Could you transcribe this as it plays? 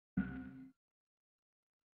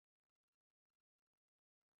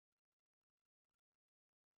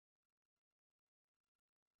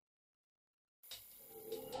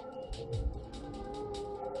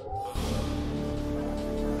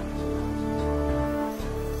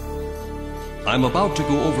I'm about to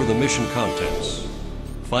go over the mission contents.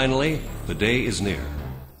 Finally, the day is near.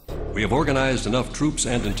 We have organized enough troops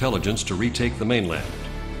and intelligence to retake the mainland.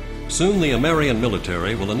 Soon the Amerian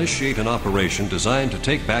military will initiate an operation designed to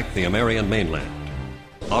take back the Amerian mainland.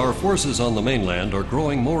 Our forces on the mainland are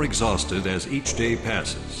growing more exhausted as each day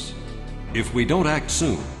passes. If we don't act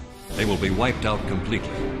soon, they will be wiped out completely.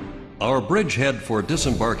 Our bridgehead for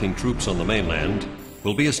disembarking troops on the mainland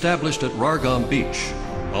will be established at Rargam Beach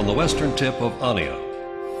on the western tip of Anea.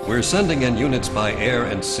 We're sending in units by air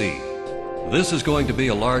and sea. This is going to be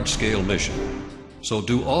a large-scale mission, so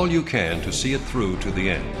do all you can to see it through to the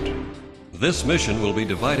end. This mission will be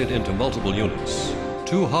divided into multiple units.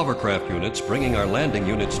 2 hovercraft units bringing our landing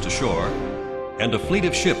units to shore, and a fleet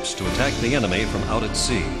of ships to attack the enemy from out at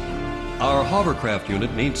sea. Our hovercraft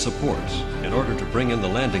unit needs support in order to bring in the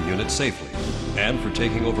landing unit safely and for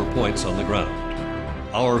taking over points on the ground.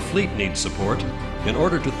 Our fleet needs support in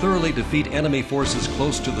order to thoroughly defeat enemy forces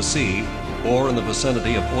close to the sea or in the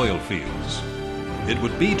vicinity of oil fields. It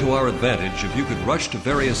would be to our advantage if you could rush to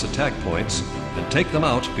various attack points and take them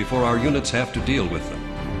out before our units have to deal with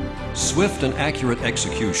them. Swift and accurate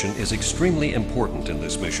execution is extremely important in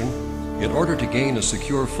this mission in order to gain a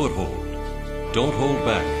secure foothold. Don't hold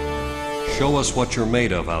back. Show us what you're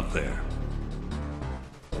made of out there.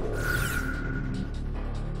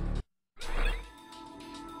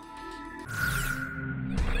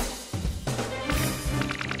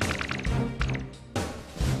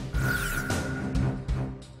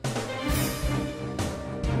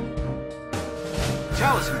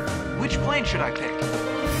 Tell us, which plane should I pick?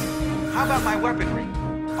 How about my weaponry?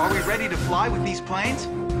 Are we ready to fly with these planes?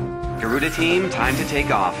 Garuda team, time to take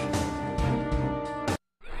off.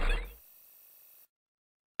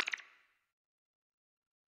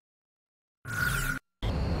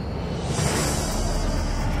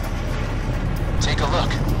 Take a look.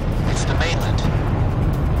 It's the mainland.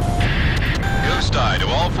 Ghost Eye to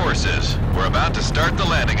all forces. We're about to start the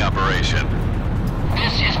landing operation.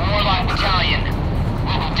 This is Warlock Battalion.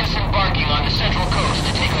 We'll be disembarking on the central coast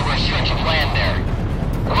to take over a stretch of land there.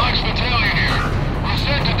 Rock's Battalion here. We're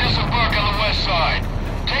set to disembark on the west side.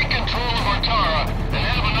 Take control of Artara and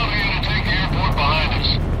have enough of you to take the airport behind us.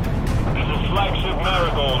 This is Flagship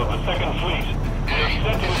Marigold of the 2nd Fleet. They're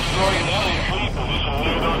set to destroy an enemy fleet position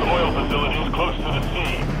near those oil facilities close to the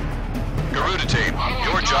sea. Garuda team,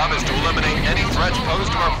 your job is to eliminate any threats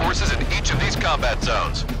posed to our forces in each of these combat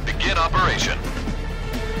zones. Begin operation.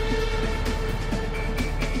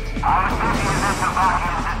 Our duty in this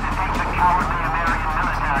embarking is to take the cowardly American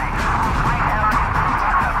military. Free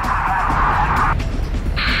areas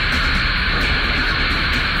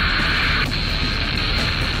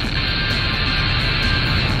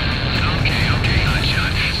Okay,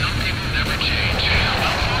 hotshot. Some people never change.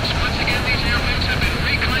 Well, folks, once again, these airwaves have been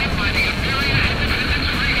reclaimed by the Imperial Independence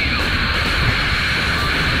Radio.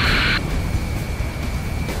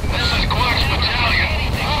 This is Clark's Battalion.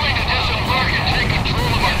 Moving to disembark and take control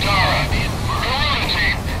of Artara. Garuda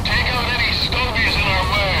team, take out any stone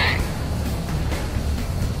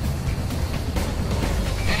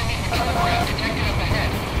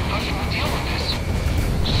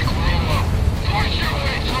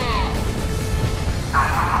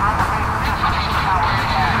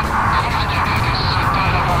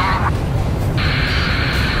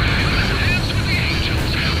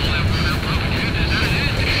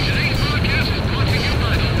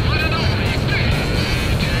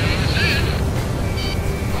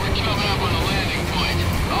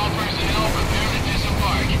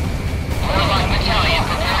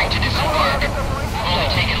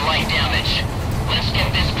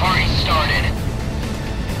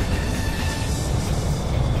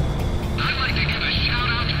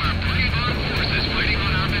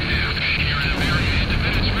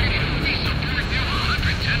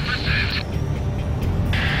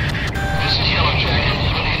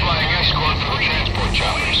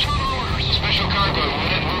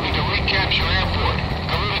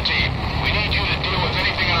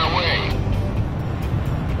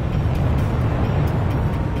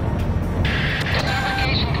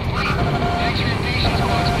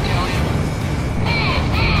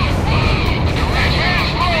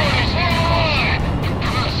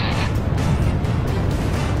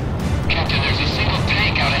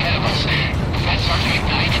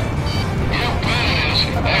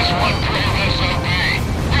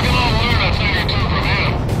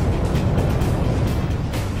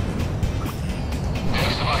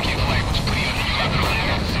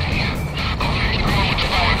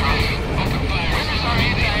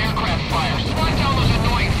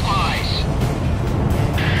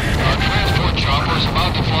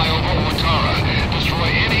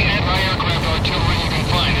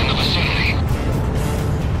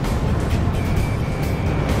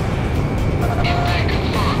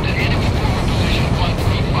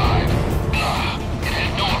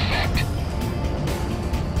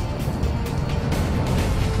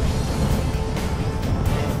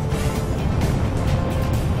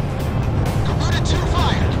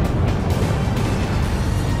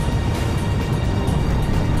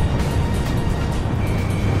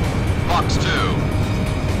too.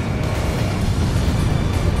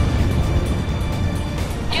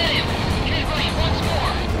 Get him! Get right once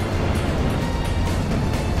more!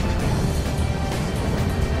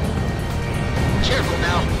 Careful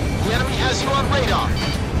now. The enemy has you on radar.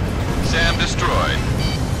 SAM destroyed.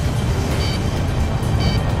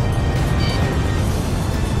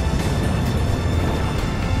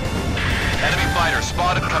 Enemy fighter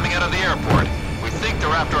spotted coming out of the airport. We think they're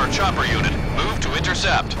after our chopper unit. Move to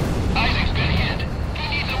intercept. Isaac's been hit. He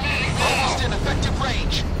needs a medic now! Almost in effective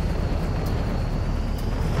range.